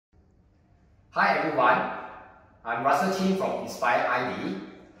Hi everyone, I'm Russell Chin from Inspire ID.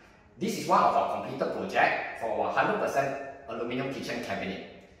 This is one of our completed project for our 100% aluminium kitchen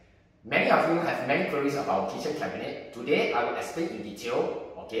cabinet. Many of you have many queries about kitchen cabinet. Today I will explain in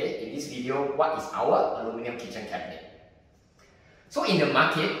detail, in this video, what is our aluminium kitchen cabinet. So in the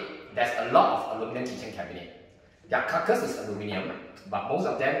market, there's a lot of aluminium kitchen cabinet. Their carcass is aluminium, but most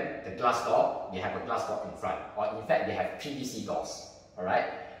of them, the glass door, they have a glass door in front, or in fact they have PVC doors. Alright?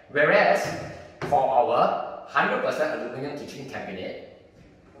 Whereas for our 100% aluminium kitchen cabinet,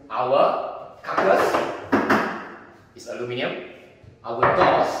 our carcass is aluminium, our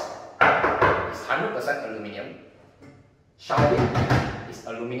doors is 100% aluminium, shrouding is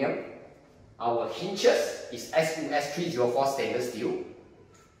aluminium, our hinges is SUS 304 stainless steel,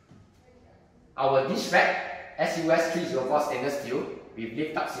 our dish rack SUS 304 stainless steel with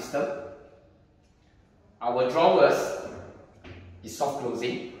lift up system, our drawers is soft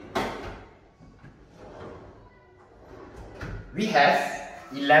closing. We have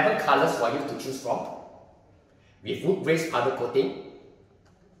 11 colors for you to choose from with wood grace powder coating.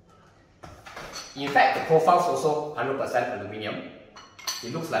 In fact, the profile is also 100% aluminium.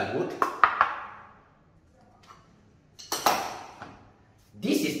 It looks like wood.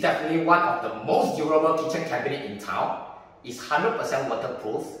 This is definitely one of the most durable kitchen cabinet in town. It's 100%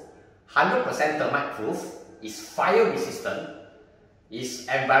 waterproof, 100% termite proof, it's fire resistant, it's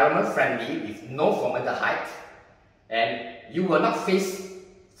environment friendly with no formaldehyde, and you will not face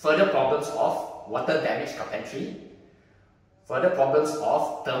further problems of water damaged carpentry, further problems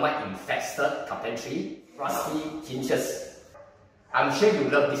of termite infested carpentry, rusty hinges. I'm sure you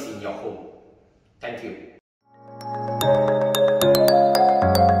love this in your home. Thank you.